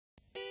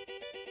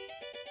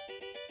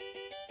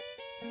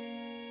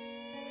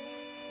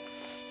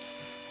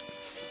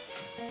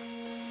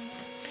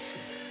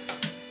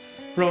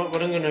Right,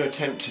 what I'm going to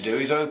attempt to do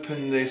is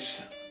open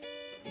this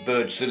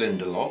bird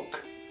cylinder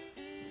lock.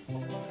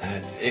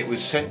 It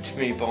was sent to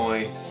me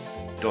by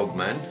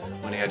Dogman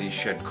when he had his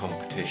shed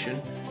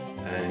competition,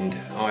 and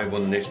I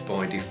won this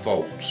by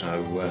default,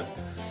 so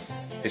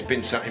it's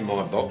been sat in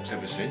my box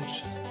ever since.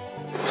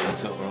 So I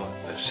thought, right,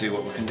 let's see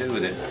what we can do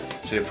with it,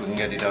 see if we can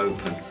get it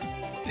open.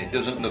 It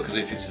doesn't look as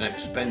if it's an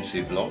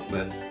expensive lock,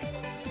 but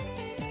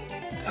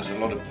as a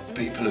lot of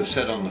people have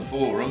said on the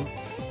forum,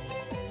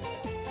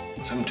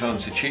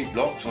 sometimes the cheap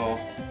locks are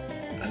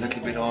a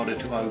little bit harder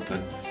to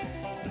open.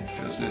 It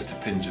feels as if the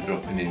pins are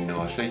dropping in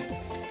nicely.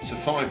 It's a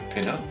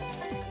 5-pinner.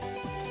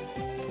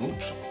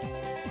 Oops.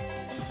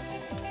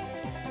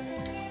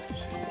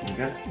 See what we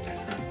get. Get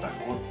that back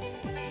on.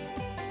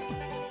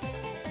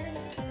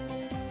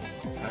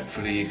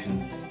 Hopefully you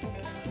can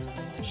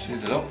see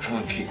the lock. Try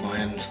and keep my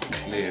hands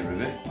clear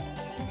of it.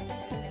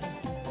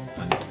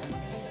 And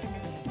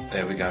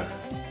there we go.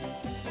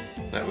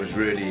 That was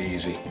really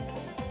easy.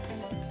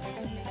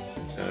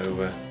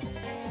 So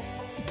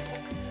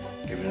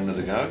give it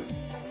another go.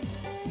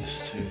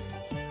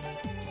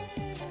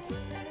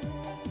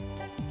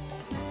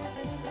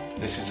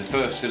 This is the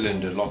first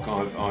cylinder lock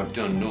I've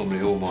done.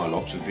 Normally all my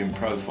locks have been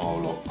profile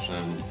locks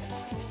and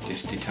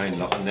this detain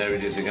lock, and there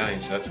it is again,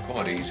 so it's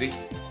quite easy.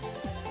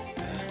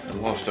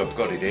 And whilst I've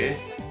got it here,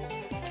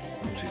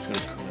 once it's going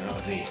to come out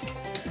of the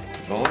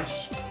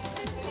device,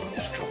 I'll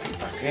just drop it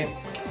back in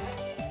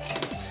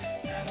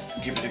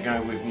and give it a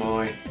go with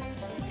my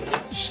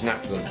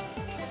snap gun.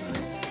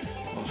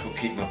 Whilst we'll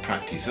keep my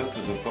practice up,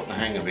 as I've got the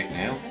hang of it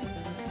now.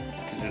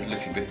 It's a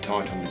little bit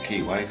tight on the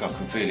keyway, I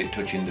can feel it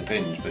touching the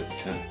pins, but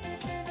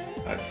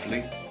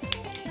hopefully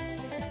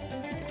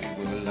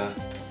we will,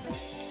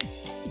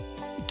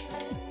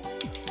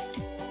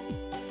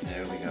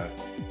 there we go,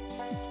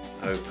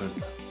 open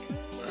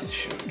and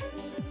should.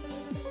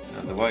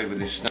 Now the way with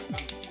this snap,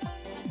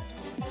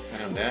 I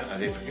found out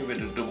that if I give it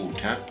a double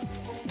tap,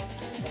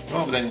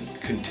 rather than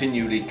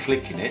continually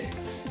clicking it,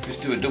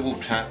 just do a double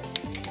tap.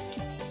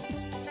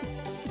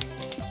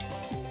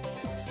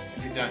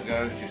 If it don't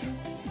go, just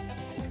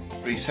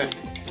reset it.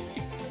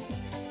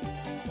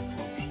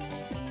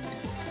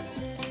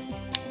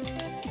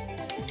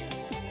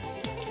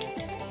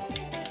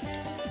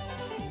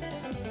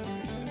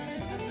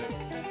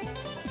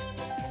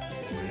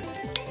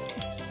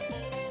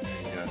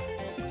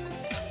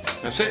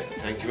 That's it.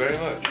 Thank you very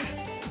much.